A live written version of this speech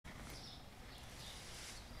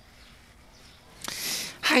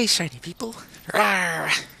Hi, shiny people.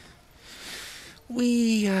 Rawr.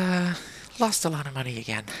 We lost a lot of money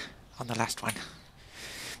again on the last one.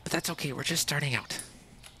 But that's okay, we're just starting out.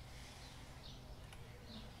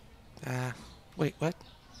 Wait, what?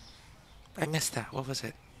 I missed that. What was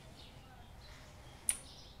it?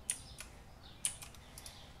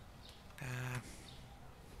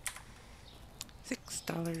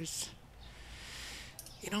 $6.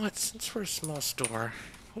 You know what, since we're a small store,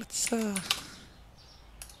 let's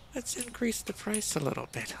increase the price a little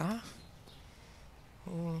bit, huh?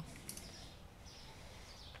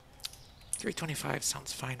 $3.25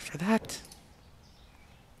 sounds fine for that.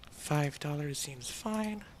 $5 seems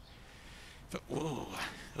fine. But whoa,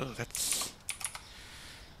 oh,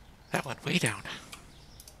 that went way down.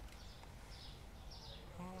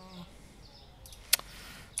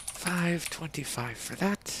 $5.25 for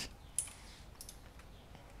that.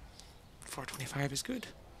 $4.25 is good.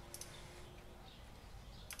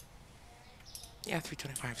 Yeah,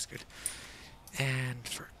 $3.25 is good. And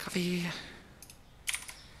for coffee,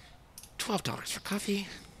 $12 for coffee.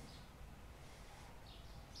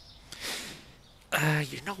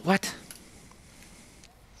 You know what?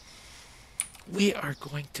 We are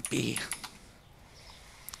going to be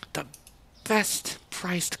the best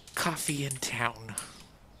priced coffee in town.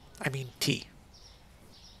 I mean tea.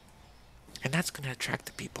 And that's going to attract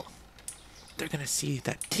the people. They're going to see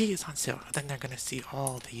that tea is on sale. Then they're going to see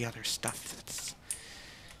all the other stuff that's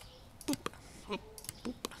boop, boop,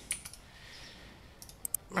 boop.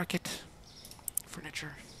 Market,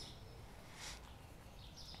 furniture.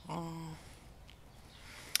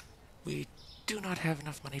 We do not have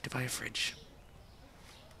enough money to buy a fridge.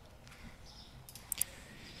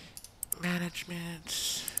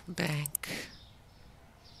 Management, bank,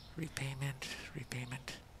 repayment,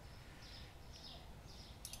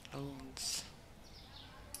 loans.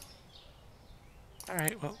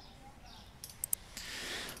 Alright, well,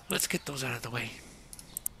 let's get those out of the way.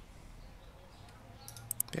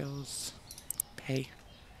 Bills, pay,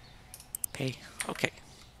 okay. Okay.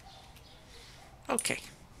 Okay.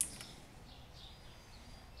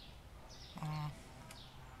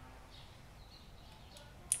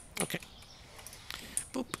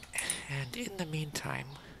 Boop. And in the meantime,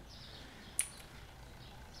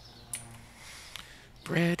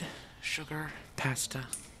 bread, sugar, pasta,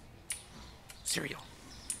 cereal.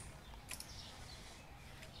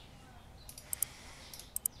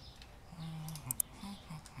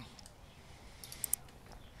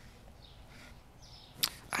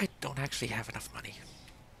 I don't actually have enough money.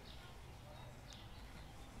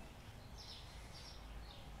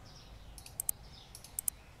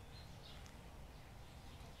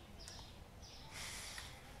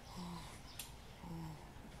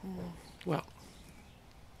 Well,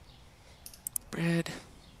 bread,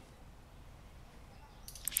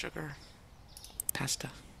 sugar,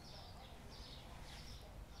 pasta.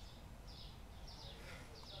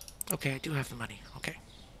 Okay, I do have the money. Okay.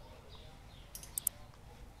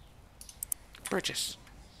 Purchase.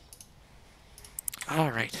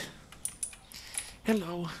 All right.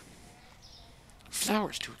 Hello.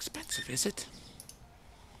 Flour's too expensive, is it?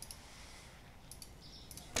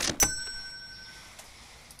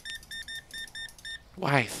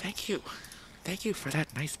 Why, thank you. Thank you for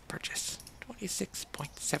that nice purchase.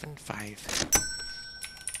 26.75.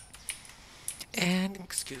 And,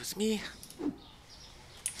 excuse me.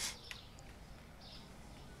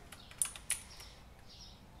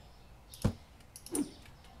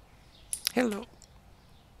 Hello.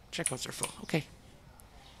 Checkouts are full. Okay.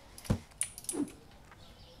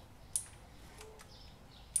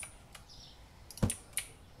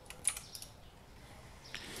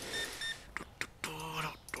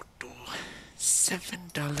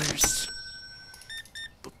 $7.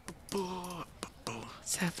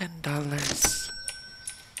 $7.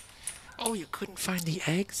 Oh, you couldn't find the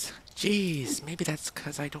eggs? Jeez, maybe that's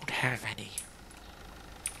because I don't have any.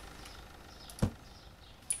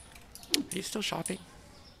 Are you still shopping?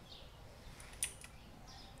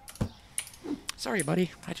 Sorry,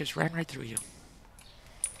 buddy. I just ran right through you.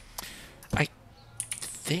 I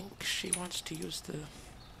think she wants to use the...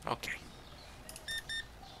 Okay.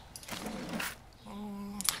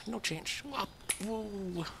 No change.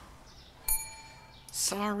 Whoa.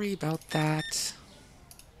 Sorry about that.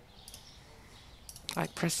 I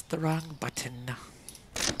pressed the wrong button.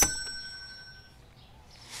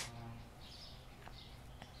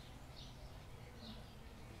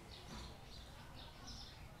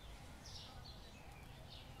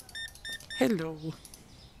 Hello.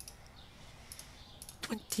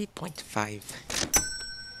 20.5.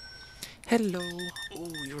 Hello.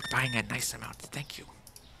 Oh, you're buying a nice amount. Thank you.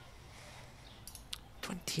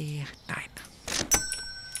 29.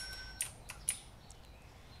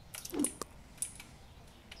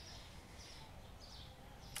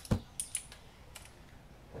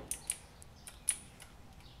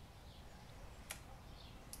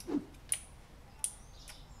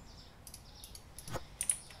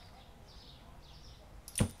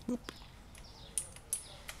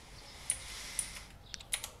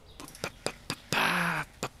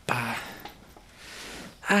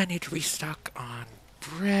 I need to restock on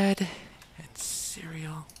bread and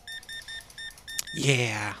cereal.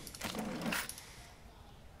 Yeah.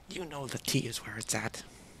 You know the tea is where it's at.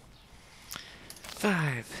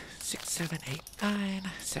 5, 6, 7, 8, 9,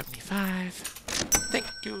 75. Thank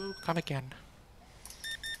you. Come again.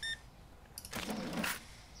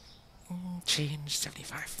 Change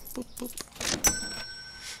 75. Boop, boop.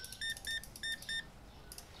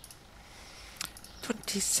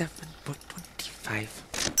 27.25.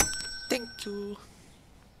 Thank you.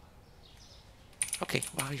 Okay,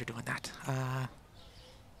 while you're doing that,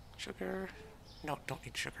 sugar. No, don't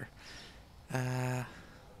need sugar.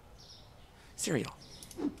 Cereal.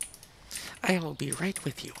 I will be right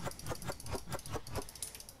with you.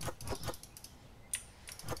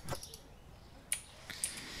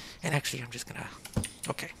 And actually, I'm just gonna...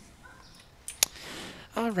 Okay.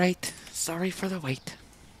 Alright, sorry for the wait.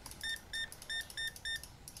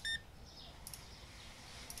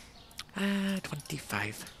 Ah,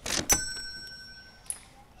 25.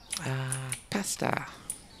 Pasta.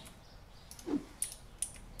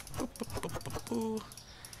 Boop, boop, boop, boop, boo.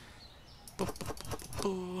 Boop, boop, boop,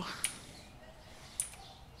 boo.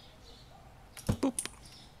 Boop.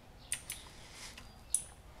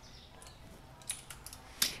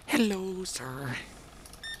 Hello, sir.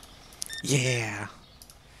 Yeah.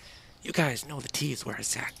 You guys know the tea is where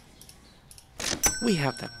it's at. We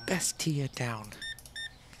have the best tea in town,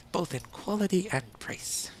 both in quality and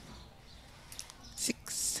price.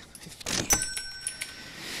 $6.50.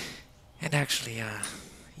 And actually, yeah.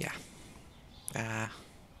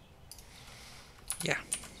 Yeah.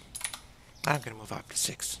 I'm gonna move up to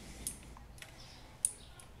 6.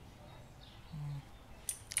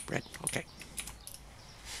 Bread, okay.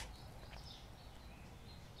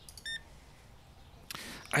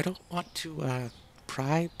 I don't want to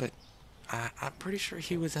pry, but I'm pretty sure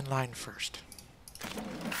he was in line first.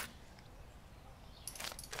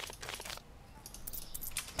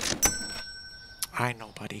 I know,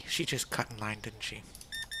 buddy. She just cut in line, didn't she?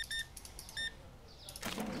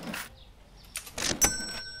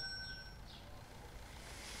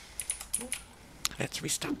 Let's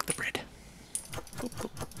restock the bread. Boop,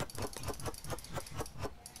 boop, boop, boop, boop.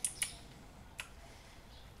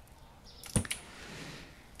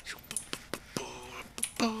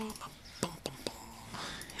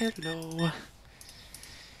 Hello.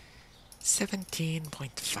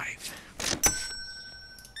 17.5.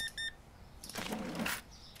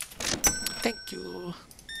 Thank you.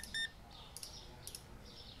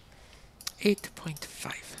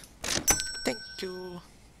 8.5. Thank you.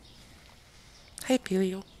 Hey,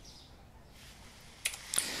 Pelio.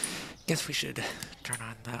 Guess we should turn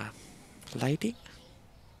on the lighting.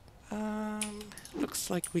 Looks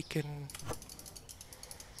like we can...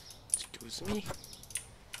 Excuse me.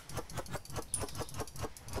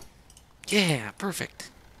 Yeah, perfect.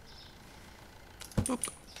 Boop.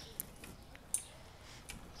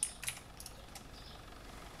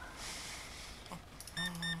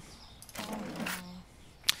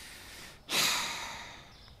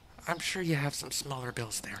 I'm sure you have some smaller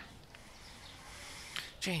bills there.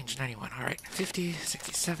 Change 91. All right. 50,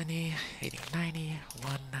 60, 70, 80, 90,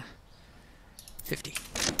 1, 50.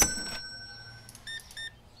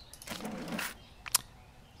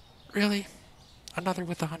 Really? Another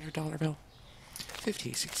with a $100 bill?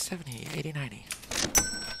 50, 60, 70, 80, 90.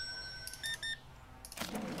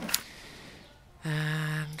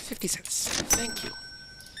 And 50 cents. Thank you.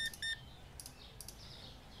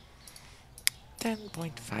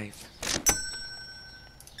 10.5.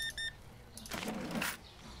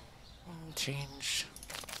 Change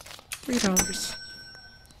 $3.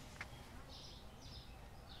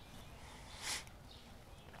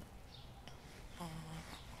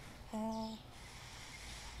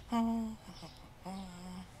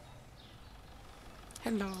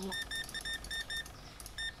 Hello.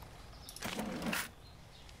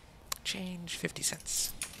 Change 50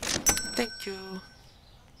 cents. Thank you.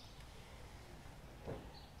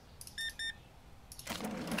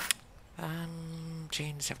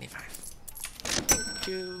 Change 75. Thank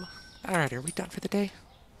you. Alright, are we done for the day?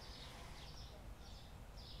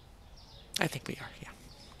 I think we are,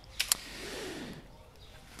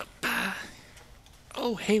 yeah.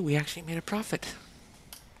 Oh, hey, we actually made a profit.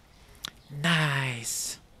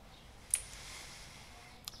 Nice.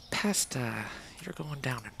 Pasta. You're going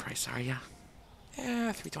down in price, are ya?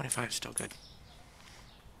 Yeah, 325 is still good.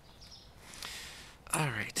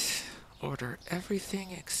 Alright. Order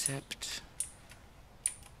everything except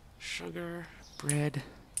sugar, bread.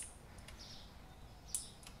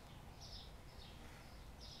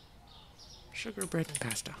 Sugar, bread, and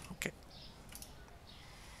pasta. Okay.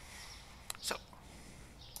 So,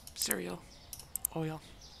 cereal, oil,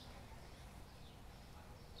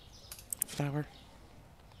 flour.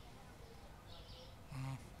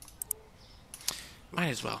 Might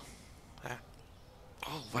as well.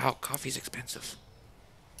 Oh, wow, coffee's expensive.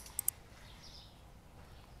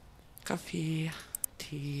 Coffee,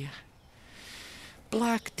 tea,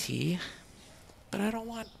 black tea, but I don't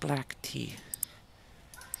want black tea.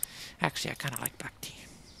 Actually, I kind of like black tea.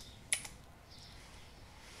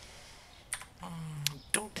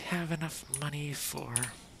 Don't have enough money for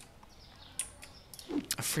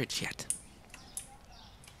a fridge yet.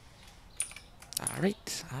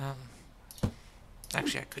 Alright,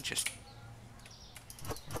 actually I could just...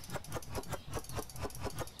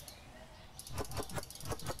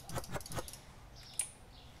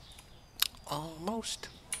 Almost.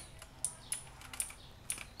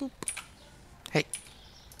 Boop. Hey.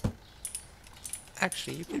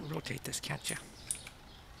 Actually, you can rotate this, can't you?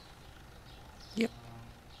 Yep.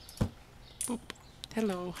 Boop.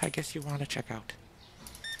 Hello, I guess you want to check out.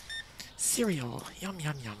 Cereal. Yum,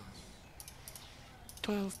 yum, yum.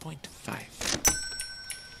 12.5.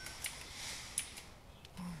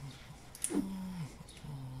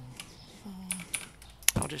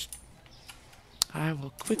 I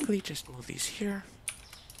will quickly just move these here.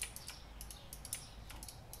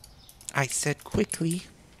 I said quickly.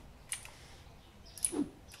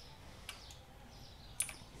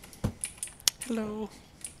 Hello.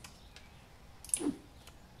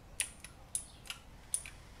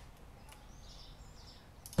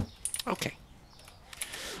 Okay.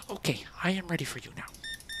 Okay, I am ready for you now.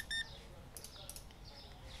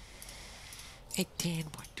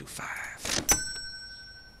 18.25.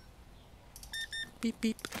 Beep,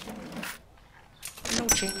 beep. No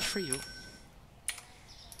change for you.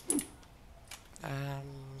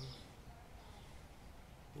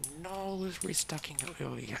 No restocking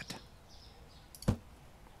oil yet.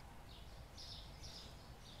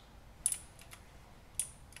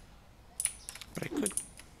 But I could.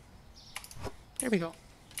 There we go.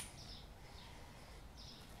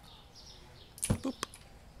 Boop.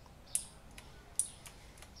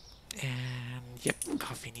 And yep,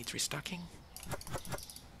 coffee needs restocking.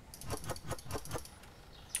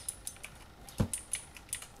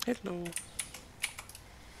 Hello.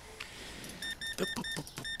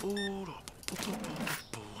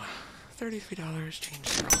 $33, change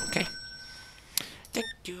 0. Okay. Thank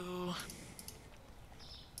you.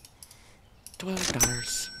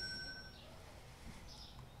 $12.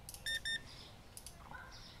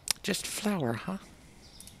 Just flour, huh?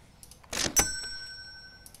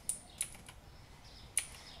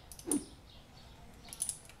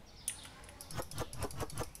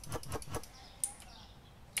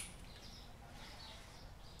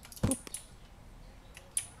 Boop.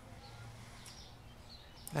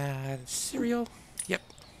 And cereal. Yep.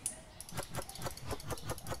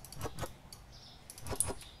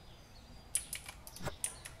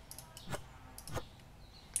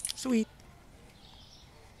 Sweet.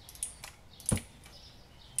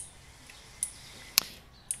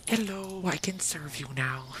 Hello, I can serve you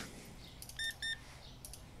now.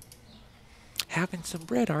 Having some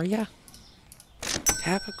bread, are ya?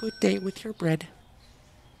 Have a good day with your bread.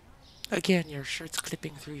 Again, your shirt's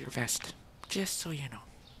clipping through your vest. Just so you know.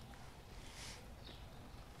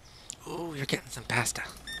 Oh, you're getting some pasta.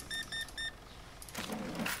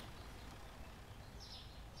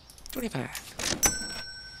 25.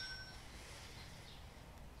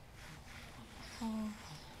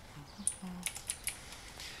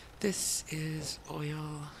 This is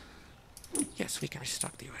oil. Yes, we can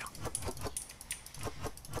restock the oil.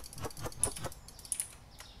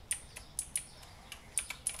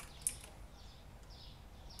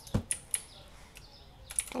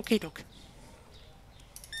 Okay, doke.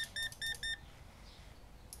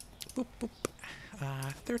 Boop, boop.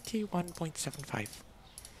 31.75.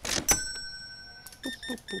 Boop,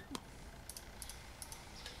 boop, boop.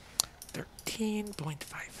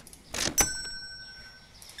 13.5.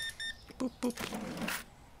 Boop, boop.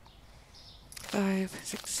 5,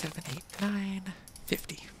 6, 7, 8, 9,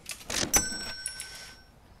 50.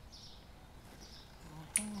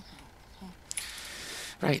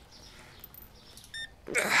 Right.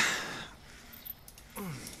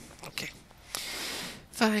 Okay.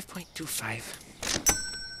 5.25.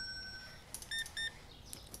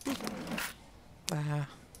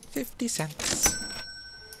 50 cents.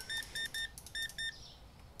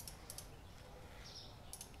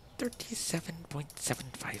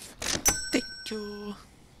 37.75. Thank you.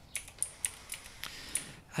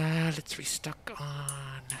 Let's restock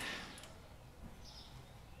on...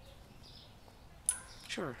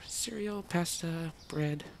 Sure, cereal, pasta,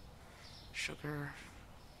 bread, sugar,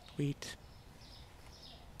 wheat.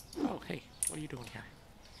 Oh, hey, what are you doing here?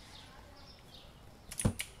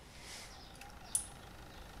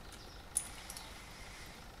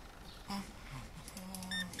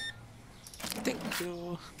 Thank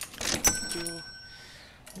you. Thank you.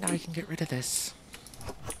 Now I can get rid of this.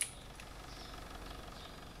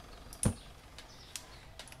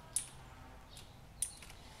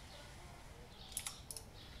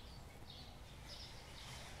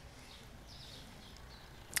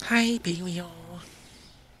 Hi, baby.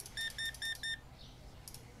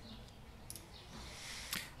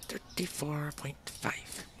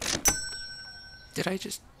 34.5. Did I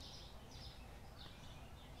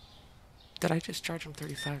just charge him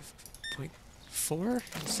 35.4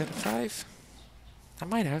 instead of 5? I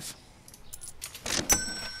might have.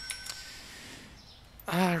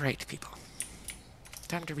 Alright, people.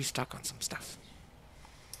 Time to restock on some stuff.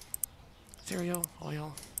 Cereal,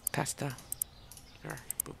 oil, pasta. Sure,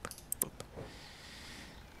 boop, boop.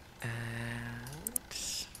 And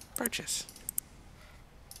purchase.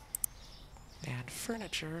 And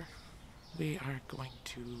furniture, we are going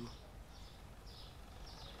to...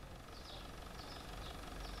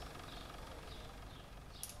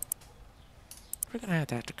 We're going to add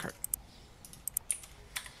that to cart.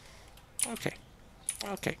 Okay.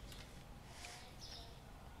 Okay.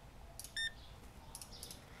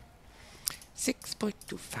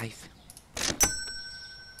 6.25.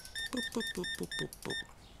 Boop, boop, boop, boop, boop, boop.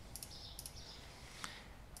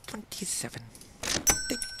 27.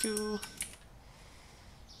 Thank you.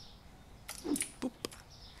 Boop.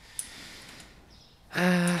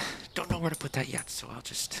 Don't know where to put that yet, so I'll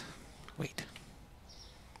just wait.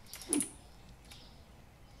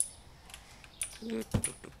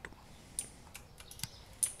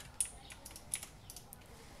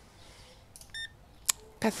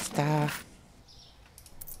 Pasta.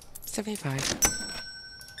 75.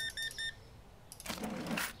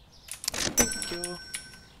 Thank you.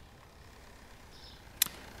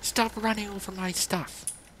 Stop running over my stuff.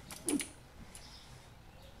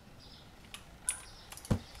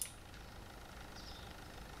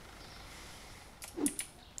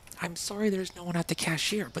 I'm sorry there's no one at the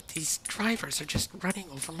cashier, but these drivers are just running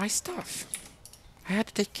over my stuff. I had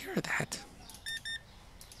to take care of that.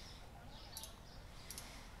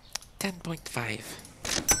 10.5.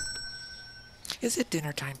 Is it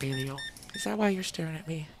dinner time, Paleo? Is that why you're staring at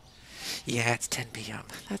me? Yeah, it's 10 p.m.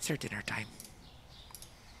 That's our dinner time.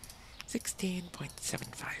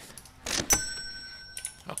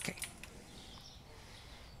 16.75. Okay.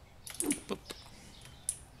 Boop.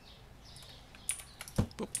 Boop.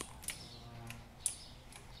 Boop.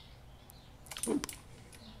 Boop.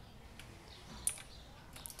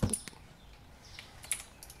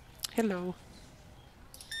 Hello.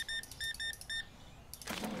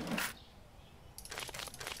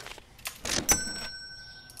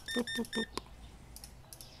 Boop, boop, boop.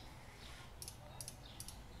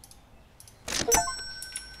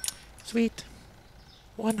 Sweet.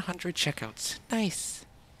 100 checkouts. Nice.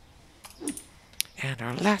 And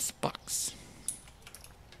our last box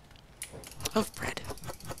of bread.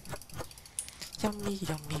 Yummy,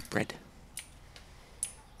 yummy bread.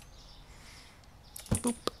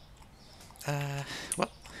 Boop.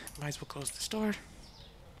 Well, might as well close the store.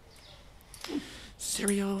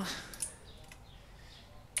 Cereal.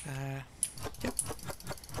 Yep.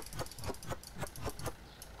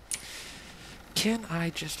 Can I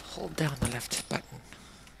just hold down the left button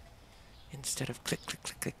instead of click, click,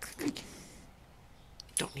 click, click, click, click?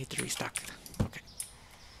 Don't need to restock. Okay.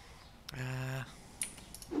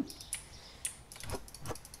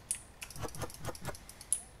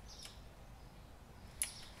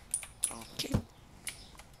 Okay.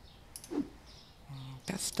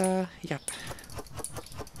 Pasta, yep.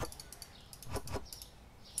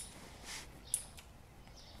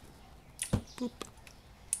 Boop.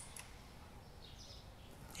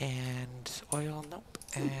 And oil, nope.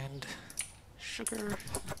 And sugar,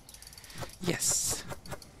 yes.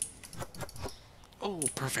 Oh,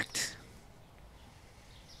 perfect.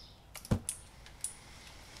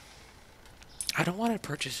 I don't want to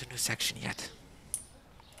purchase a new section yet.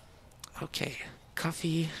 Okay,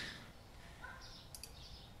 coffee.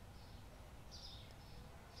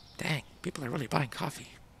 Dang. People are really buying coffee.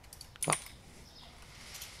 Well,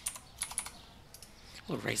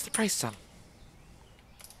 we'll raise the price some.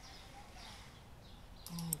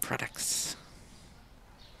 Products.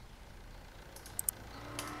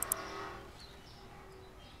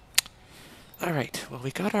 Alright, well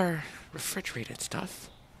we got our refrigerated stuff.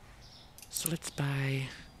 So let's buy...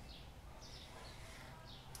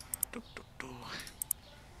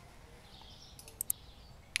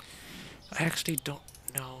 I actually don't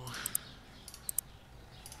know...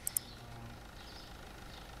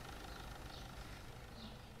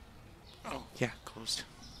 Oh, yeah, closed.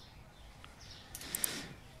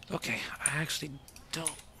 Okay, I actually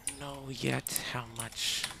don't know yet how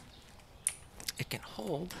much it can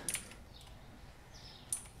hold.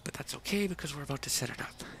 But that's okay because we're about to set it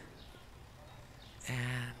up.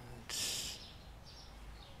 And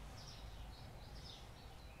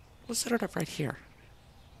we'll set it up right here.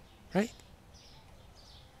 Right?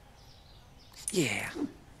 Yeah.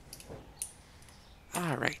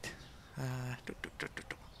 Alright.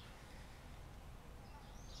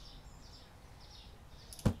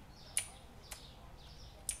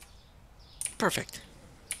 Perfect.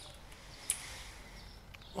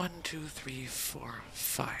 1, 2, 3, 4,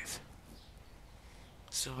 5.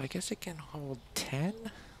 So I guess it can hold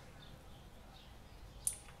 10?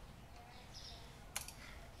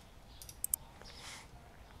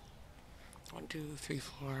 One, 2, 3,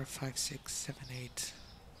 4, 5, 6, 7, 8.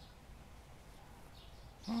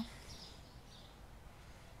 Well,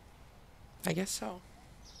 I guess so.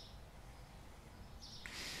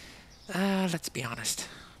 Let's be honest.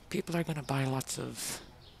 People are gonna buy lots of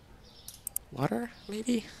water,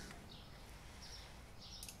 maybe?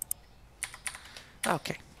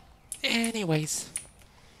 Okay. Anyways,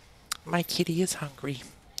 my kitty is hungry,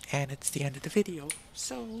 and it's the end of the video,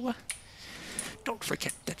 so don't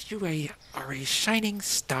forget that you are a shining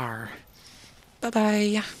star.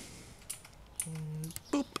 Bye-bye.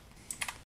 Boop.